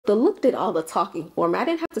the look did all the talking for me. I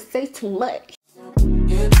didn't have to say too much.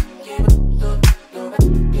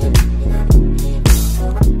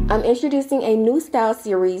 I'm introducing a new style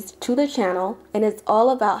series to the channel, and it's all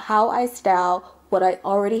about how I style what I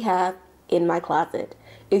already have in my closet.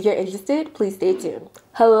 If you're interested, please stay tuned.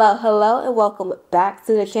 Hello, and welcome back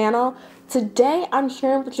to the channel. Today, I'm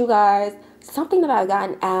sharing with you guys something that I've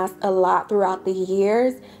gotten asked a lot throughout the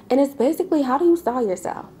years, and it's basically, how do you style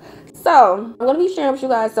yourself? So, I'm going to be sharing with you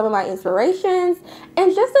guys some of my inspirations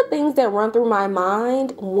and just the things that run through my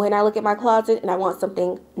mind when I look at my closet and I want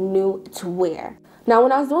something new to wear. Now,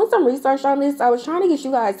 when I was doing some research on this, I was trying to get you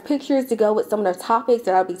guys pictures to go with some of the topics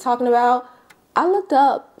that I'll be talking about. I looked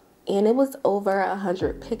up and it was over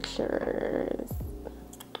 100 pictures.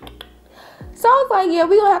 So I was like, yeah,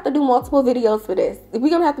 we're going to have to do multiple videos for this. We're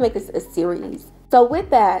going to have to make this a series. So with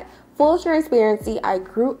that, full transparency, I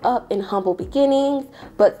grew up in humble beginnings,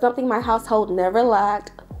 but something my household never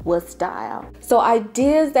lacked was style. So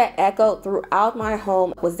ideas that echoed throughout my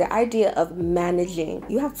home was the idea of managing.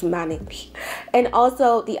 You have to manage. And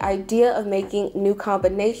also the idea of making new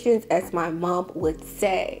combinations, as my mom would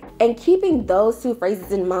say. And keeping those two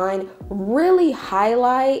phrases in mind really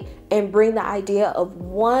highlight and bring the idea of,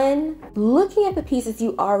 one, looking at the pieces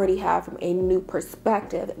you already have from a new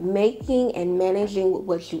perspective, making and managing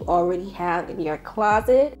what you already have in your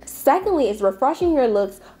closet. Secondly, is refreshing your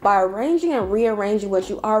looks by arranging and rearranging what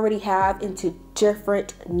you already have into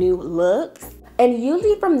different new looks. And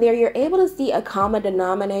usually from there, you're able to see a common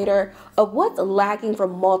denominator of what's lacking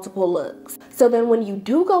from multiple looks. So then when you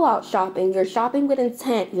do go out shopping, you're shopping with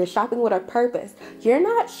intent, you're shopping with a purpose. You're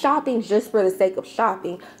not shopping just for the sake of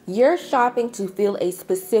shopping. You're shopping to fill a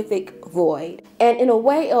specific void. And in a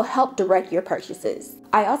way, it'll help direct your purchases.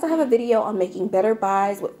 I also have a video on making better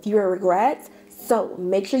buys with fewer regrets. So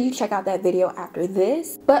make sure you check out that video after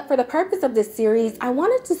this. But for the purpose of this series, I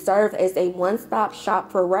wanted to serve as a one-stop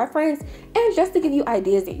shop for reference and just to give you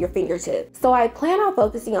ideas at your fingertips. So I plan on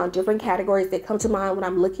focusing on different categories that come to mind when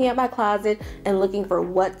I'm looking at my closet and looking for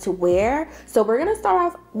what to wear. So we're gonna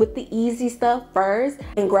start off with the easy stuff first,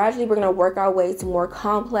 and gradually we're gonna work our way to more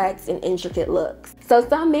complex and intricate looks. So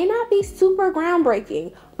some may not be super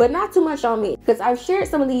groundbreaking, but not too much on me, because I've shared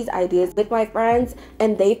some of these ideas with my friends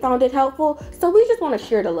and they found it helpful. So we just want to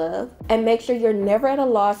share the love. And make sure you're never at a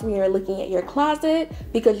loss when you're looking at your closet,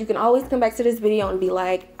 because you can always come back to this video and be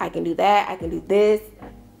like, I can do that, I can do this,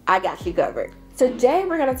 I got you covered. Today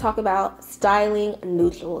we're going to talk about styling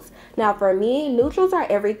neutrals. Now for me, neutrals are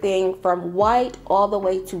everything from white all the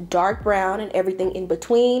way to dark brown and everything in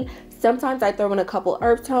between. Sometimes I throw in a couple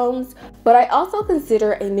earth tones, but I also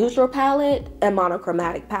consider a neutral palette a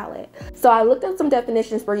monochromatic palette. So I looked up some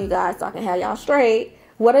definitions for you guys so I can have y'all straight.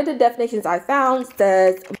 One of the definitions I found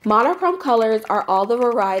says, monochrome colors are all the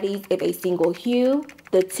varieties of a single hue,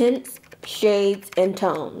 the tints, shades, and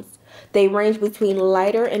tones. They range between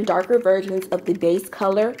lighter and darker versions of the base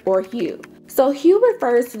color or hue. So hue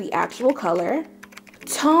refers to the actual color,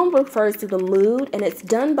 tone refers to the mood, and it's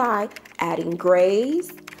done by adding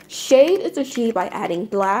grays. Shade is achieved by adding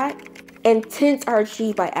black, and tints are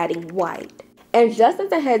achieved by adding white. And just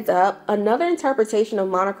as a heads up, another interpretation of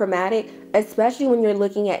monochromatic, especially when you're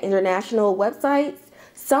looking at international websites,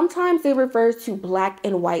 sometimes it refers to black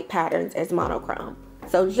and white patterns as monochrome.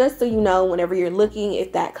 So just so you know, whenever you're looking,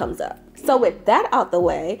 if that comes up. So with that out the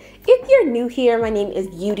way, if you're new here, my name is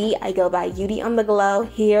Udy. I go by UdyOnTheGlo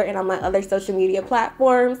here and on my other social media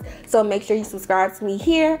platforms. So make sure you subscribe to me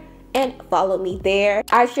here and follow me there.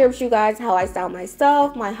 I share with you guys how I style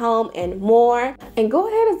myself, my home, and more. And go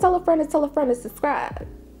ahead and tell a friend to subscribe.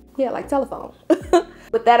 Yeah, like telephone.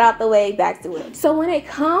 With that out the way, back to it. So when it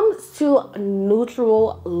comes to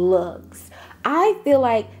neutral looks, I feel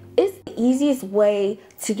like it's the easiest way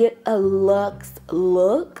to get a luxe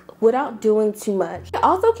look without doing too much. It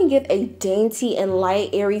also can give a dainty and light,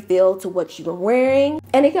 airy feel to what you're wearing,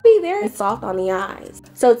 and it can be very soft on the eyes.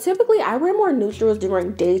 So typically I wear more neutrals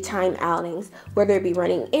during daytime outings, whether it be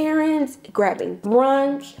running errands, grabbing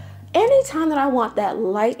brunch, anytime that I want that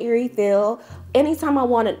light, airy feel, anytime I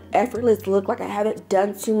want an effortless look like I haven't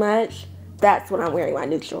done too much, that's when I'm wearing my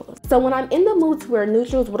neutrals. So when I'm in the mood to wear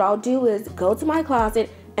neutrals, what I'll do is go to my closet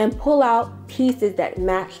and pull out pieces that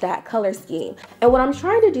match that color scheme. And what I'm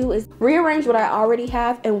trying to do is rearrange what I already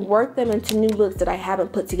have and work them into new looks that I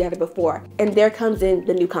haven't put together before. And there comes in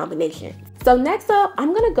the new combination. So next up,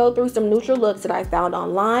 I'm gonna go through some neutral looks that I found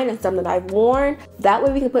online and some that I've worn. That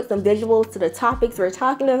way we can put some visuals to the topics we're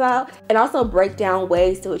talking about and also break down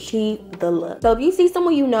ways to achieve the look. So if you see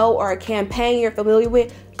someone you know or a campaign you're familiar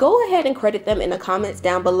with, go ahead and credit them in the comments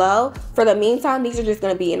down below. For the meantime, these are just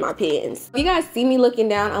gonna be in my pins. If you guys see me looking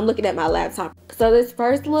down, I'm looking at my laptop. So this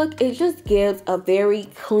first look, it just gives a very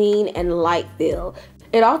clean and light feel.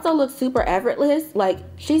 It also looks super effortless, like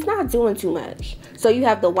she's not doing too much. So you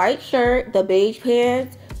have the white shirt, the beige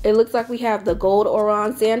pants. It looks like we have the gold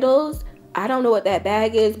Oran sandals. I don't know what that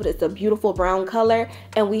bag is, but it's a beautiful brown color.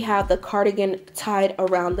 And we have the cardigan tied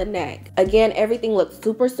around the neck. Again, everything looks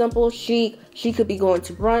super simple, chic. She could be going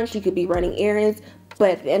to brunch, she could be running errands, but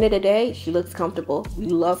at the end of the day, she looks comfortable. We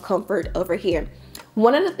love comfort over here.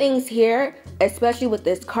 One of the things here, especially with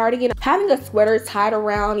this cardigan, having a sweater tied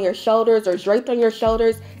around your shoulders or draped on your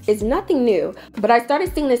shoulders is nothing new. But I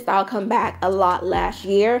started seeing this style come back a lot last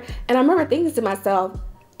year, and I remember thinking to myself,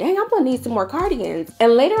 dang, I'm gonna need some more cardigans.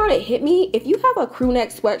 And later on it hit me, if you have a crew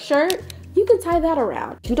neck sweatshirt, you can tie that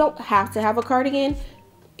around. You don't have to have a cardigan.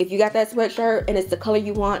 If you got that sweatshirt and it's the color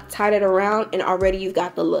you want, tie it around and already you've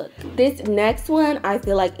got the look. This next one I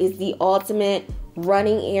feel like is the ultimate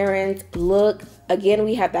running errands look. Again,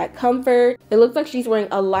 we have that comfort. It looks like she's wearing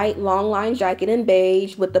a light long line jacket in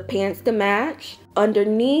beige with the pants to match.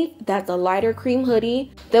 Underneath, that's a lighter cream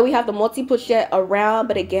hoodie. Then we have the multi-pochette around,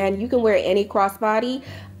 but again, you can wear any crossbody.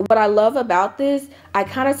 What I love about this, I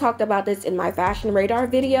kind of talked about this in my fashion radar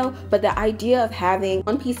video, but the idea of having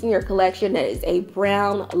one piece in your collection that is a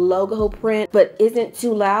brown logo print but isn't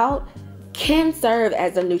too loud can serve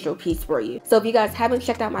as a neutral piece for you. So if you guys haven't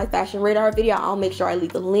checked out my fashion radar video, I'll make sure I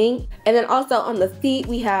leave a link. And then also on the feet,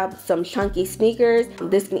 we have some chunky sneakers.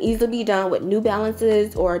 This can easily be done with New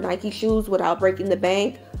Balances or Nike shoes without breaking the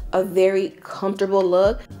bank. A very comfortable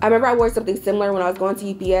look. I remember I wore something similar when I was going to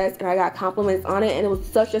UPS and I got compliments on it, and it was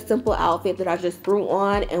such a simple outfit that I just threw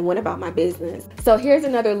on and went about my business. So here's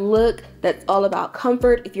another look that's all about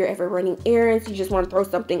comfort. If you're ever running errands, you just want to throw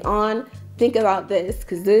something on, think about this,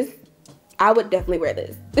 because this, I would definitely wear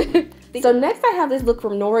this. So next I have this look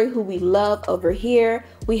from Nori, who we love over here.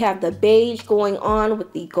 We have the beige going on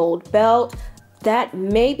with the gold belt. That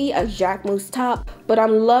may be a Jacquemus top, but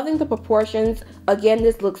I'm loving the proportions. Again,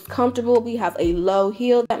 this looks comfortable. We have a low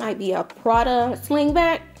heel. That might be a Prada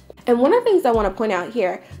slingback. And one of the things I want to point out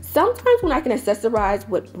here, sometimes when I can accessorize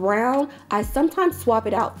with brown, I sometimes swap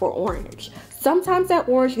it out for orange. Sometimes that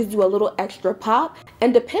orange gives you a little extra pop,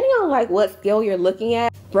 and depending on like what scale you're looking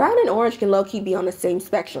at, brown and orange can low-key be on the same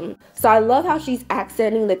spectrum. So I love how she's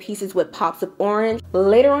accenting the pieces with pops of orange.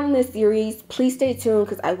 Later on in this series, please stay tuned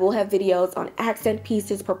because I will have videos on accent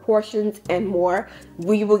pieces, proportions, and more.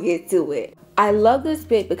 We will get to it. I love this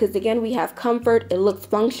fit because again, we have comfort, it looks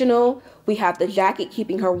functional. We have the jacket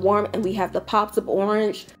keeping her warm, and we have the pops of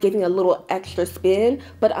orange giving a little extra spin.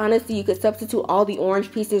 But honestly, you could substitute all the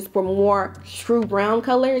orange pieces for more true brown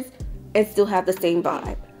colors and still have the same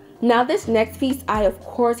vibe. Now this next piece, I of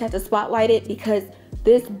course had to spotlight it because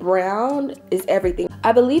this brown is everything.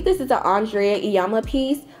 I believe this is an Andrea Iyama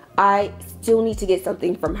piece. I still need to get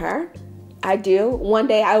something from her. I do. One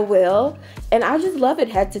day I will. And I just love it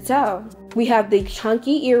head to toe. We have the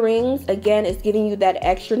chunky earrings. Again, it's giving you that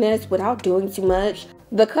extraness without doing too much.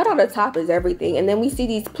 The cut on the top is everything. And then we see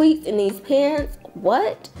these pleats in these pants.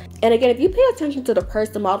 What? And again, if you pay attention to the purse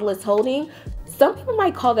the model is holding, some people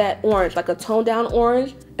might call that orange, like a toned down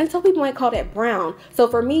orange, and some people might call that brown. So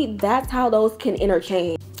for me, that's how those can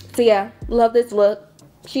interchange. So yeah, love this look.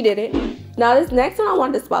 She did it. Now this next one I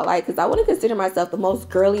wanted to spotlight because I wouldn't consider myself the most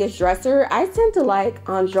girliest dresser. I tend to like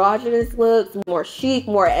androgynous looks, more chic,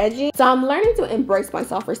 more edgy. So I'm learning to embrace my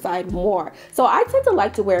softer side more. So I tend to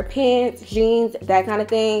like to wear pants, jeans, that kind of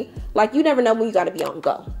thing. Like you never know when you gotta be on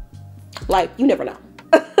go. Like you never know.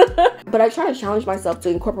 But I try to challenge myself to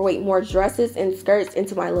incorporate more dresses and skirts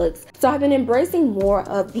into my looks. So I've been embracing more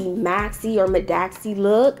of the maxi or madaxi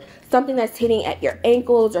look, something that's hitting at your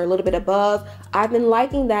ankles or a little bit above. I've been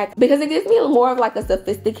liking that because it gives me more of like a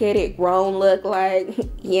sophisticated grown look, like,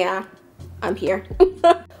 yeah, I'm here.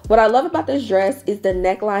 What I love about this dress is the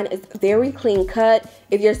neckline is very clean cut.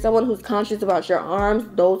 If you're someone who's conscious about your arms,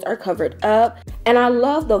 those are covered up. And I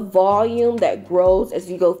love the volume that grows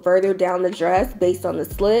as you go further down the dress based on the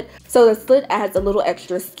slit. So the slit adds a little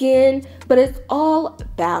extra skin, but it's all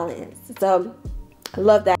balanced. So I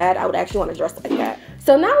love that. I would actually want to dress like that.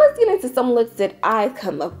 So now let's get into some looks that I've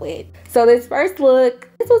come up with. So this first look,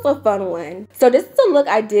 this was a fun one. So this is a look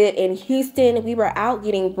I did in Houston. We were out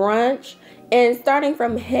getting brunch. And starting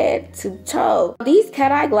from head to toe, these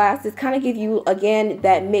cat eye glasses kind of give you, again,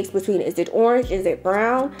 that mix between is it orange, is it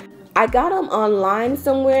brown? I got them online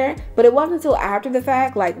somewhere, but it wasn't until after the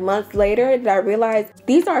fact, like months later, that I realized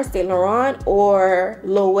these are Saint Laurent or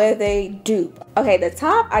Loewe dupe. Okay, the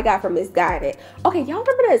top I got from Misguided. Okay, y'all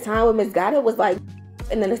remember that time when Misguided was like,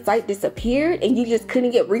 and then the site disappeared and you just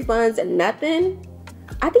couldn't get refunds and nothing?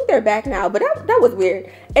 I think they're back now, but that was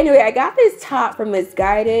weird. Anyway, I got this top from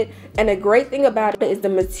Misguided, and the great thing about it is the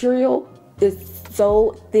material is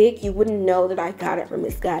so thick you wouldn't know that I got it from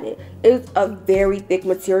Misguided. It's a very thick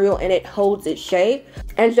material and it holds its shape.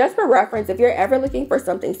 And just for reference, if you're ever looking for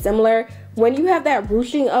something similar, when you have that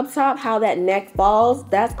ruching up top, how that neck falls,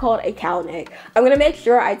 that's called a cow neck. I'm gonna make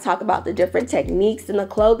sure I talk about the different techniques in the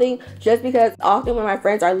clothing, just because often when my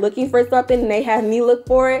friends are looking for something and they have me look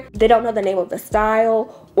for it, they don't know the name of the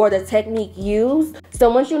style or the technique used. So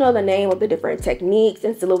once you know the name of the different techniques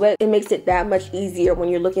and silhouette, it makes it that much easier when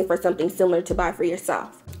you're looking for something similar to buy for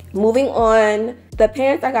yourself. Moving on, the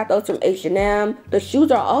pants, I got those from H&M. The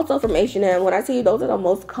shoes are also from H&M. When I tell you those are the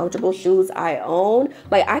most comfortable shoes I own,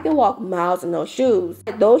 like I can walk miles in those shoes.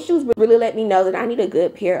 Those shoes really let me know that I need a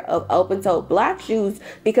good pair of open-toe black shoes,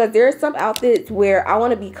 because there are some outfits where I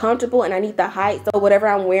want to be comfortable and I need the height so whatever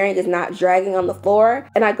I'm wearing is not dragging on the floor.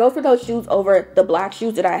 And I go for those shoes over the black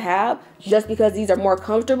shoes that I have just because these are more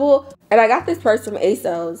comfortable. And I got this purse from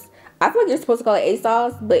ASOS. I feel like you're supposed to call it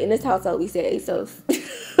ASOS, but in this household we say ASOS.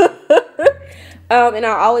 And I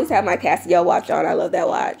always have my Casio watch on. I love that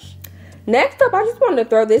watch. Next up, I just wanted to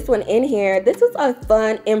throw this one in here. This was a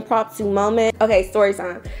fun impromptu moment. Okay, story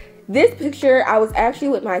time. This picture, I was actually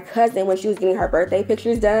with my cousin when she was getting her birthday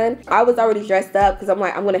pictures done. I was already dressed up because I'm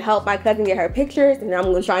like, I'm going to help my cousin get her pictures, and I'm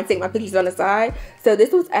going to try and take my pictures on the side. So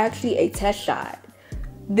this was actually a test shot.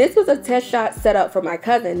 This was a test shot set up for my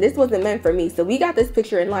cousin. This wasn't meant for me. So we got this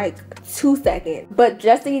picture in like 2 seconds. But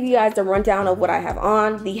just to give you guys a rundown of what I have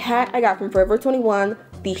on, the hat I got from Forever 21.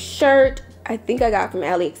 The shirt, I think I got from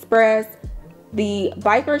AliExpress. The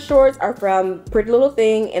biker shorts are from Pretty Little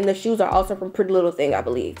Thing. And the shoes are also from Pretty Little Thing, I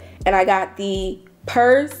believe. And I got the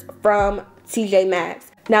purse from TJ Maxx.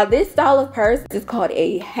 Now this style of purse is called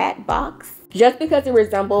a hat box, just because it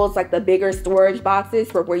resembles like the bigger storage boxes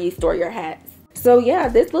for where you store your hats. So yeah,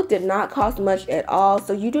 this look did not cost much at all,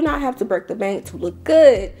 so you do not have to break the bank to look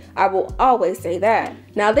good. I will always say that.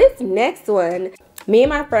 Now this next one, me and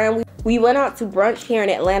my friend, we went out to brunch here in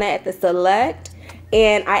Atlanta at the Select,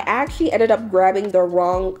 and I actually ended up grabbing the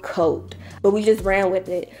wrong coat, but we just ran with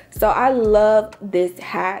it. So I love this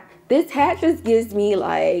hat. This hat just gives me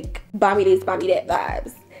like buy me this, buy me that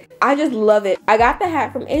vibes. I just love it. I got the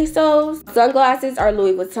hat from ASOS. Sunglasses are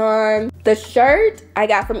Louis Vuitton. The shirt I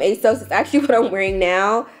got from ASOS is actually what I'm wearing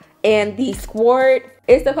now. And the skirt,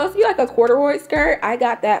 it's supposed to be like a corduroy skirt. I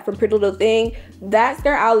got that from Pretty Little Thing. That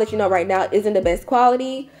skirt, I'll let you know right now, isn't the best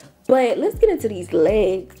quality. But let's get into these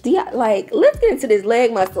legs. Let's get into this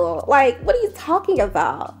leg muscle. Like, what are you talking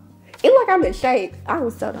about? It look like I'm in shape. I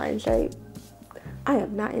was so not in shape. I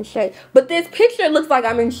am not in shape, but this picture looks like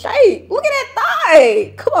I'm in shape. Look at that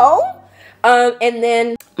thigh. Come on. And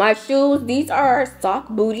then my shoes, these are sock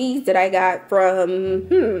booties that I got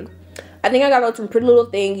from I think I got those from Pretty Little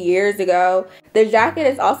Thing years ago. The jacket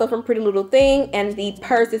is also from Pretty Little Thing, and the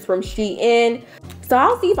purse is from Shein. So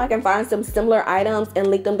I'll see if I can find some similar items and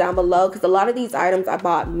link them down below, because a lot of these items I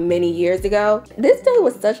bought many years ago. This day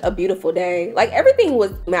was such a beautiful day. Like, everything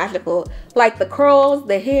was magical. Like the curls,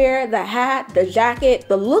 the hair, the hat, the jacket,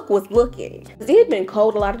 the look was looking. It had been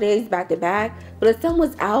cold a lot of days back to back, but the sun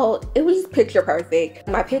was out. It was just picture perfect.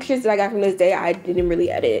 My pictures that I got from this day, I didn't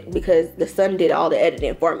really edit because the sun did all the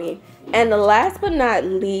editing for me. And the last but not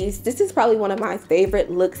least, this is probably one of my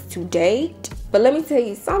favorite looks to date. But let me tell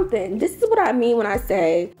you something. This is what I mean when I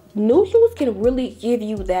say new shoes can really give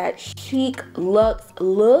you that chic luxe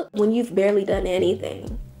look when you've barely done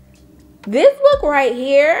anything. This look right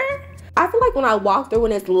here, I feel like when I walked through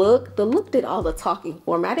in this look, the look did all the talking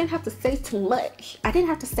for me. I didn't have to say too much. I didn't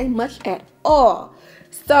have to say much at all.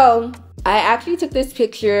 So I actually took this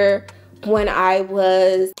picture when I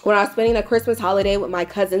was spending the Christmas holiday with my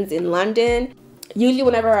cousins in London. Usually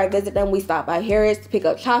whenever I visit them, we stop by Harris to pick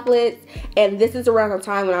up chocolates, and this is around the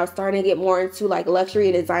time when I was starting to get more into like luxury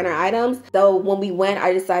and designer items. So when we went,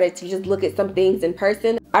 I decided to just look at some things in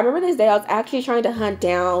person. I remember this day I was actually trying to hunt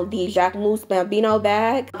down the Jacquemus Bambino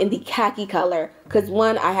bag in the khaki color, because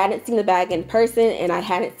one, I hadn't seen the bag in person and I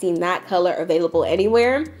hadn't seen that color available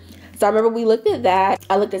anywhere. So I remember we looked at that.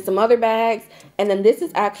 I looked at some other bags, and then this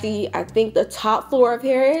is actually, I think, the top floor of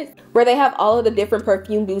Harris. where they have all of the different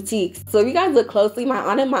perfume boutiques. So if you guys look closely, my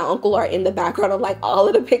aunt and my uncle are in the background of like all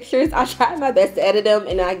of the pictures. I tried my best to edit them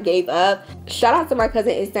and I gave up. Shout out to my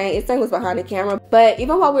cousin Insane. Insane was behind the camera. But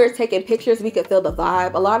even while we were taking pictures, we could feel the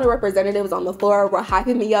vibe. A lot of representatives on the floor were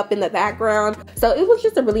hyping me up in the background. So it was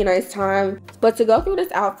just a really nice time. But to go through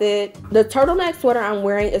this outfit, the turtleneck sweater I'm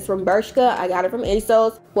wearing is from Bershka. I got it from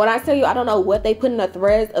ASOS. When I tell you I don't know what they put in the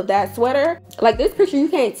threads of that sweater, like this picture you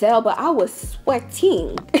can't tell, but I was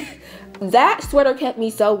sweating. That sweater kept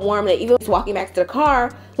me so warm that even walking back to the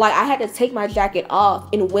car, like I had to take my jacket off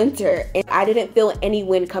in winter and I didn't feel any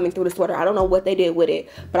wind coming through the sweater. I don't know what they did with it,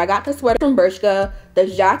 but I got the sweater from Bershka. The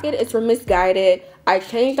jacket is from Misguided. I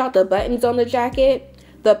changed out the buttons on the jacket.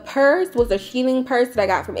 The purse was a shealing purse that I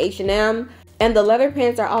got from H&M, and the leather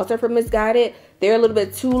pants are also from Misguided. They're a little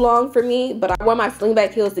bit too long for me, but I wore my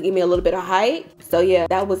slingback heels to give me a little bit of height. So yeah,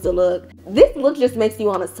 that was the look. This look just makes you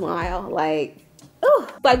want to smile. Like, oh,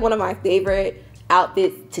 like one of my favorite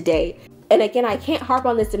outfits today. And again, I can't harp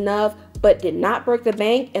on this enough, but did not break the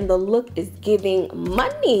bank, and the look is giving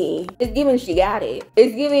money. It's giving she got it.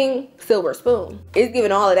 It's giving silver spoon. It's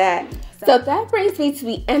giving all of that. So that brings me to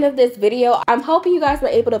the end of this video. I'm hoping you guys were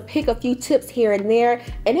able to pick a few tips here and there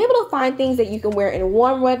and able to find things that you can wear in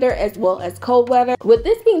warm weather as well as cold weather. With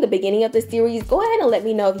this being the beginning of the series, go ahead and let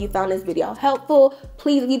me know if you found this video helpful.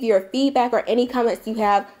 Please leave your feedback or any comments you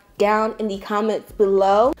have down in the comments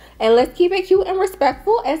below, and let's keep it cute and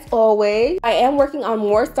respectful as always. I am working on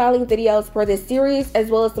more styling videos for this series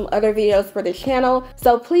as well as some other videos for the channel,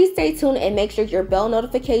 so please stay tuned and make sure your bell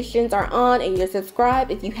notifications are on and you're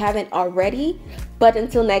subscribed if you haven't already. But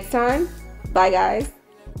until next time, bye guys.